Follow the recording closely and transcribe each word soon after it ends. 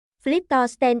Flixtor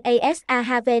stand as a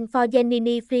haven for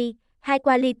genuine free, high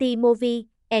quality movie,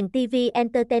 and TV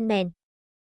entertainment.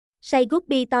 Say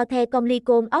goodbye to the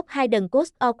complication of hidden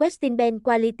cost or questionable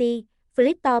quality.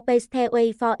 Flixtor pays the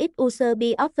way for its user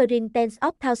by offering tens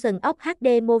of thousands of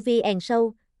HD movie and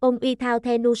show, on without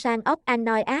the nuisance of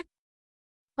annoyed ads.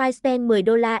 Why spend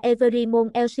 $10 every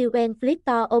month else when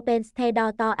Flixtor opens the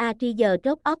door to a treasure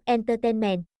trove of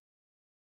entertainment?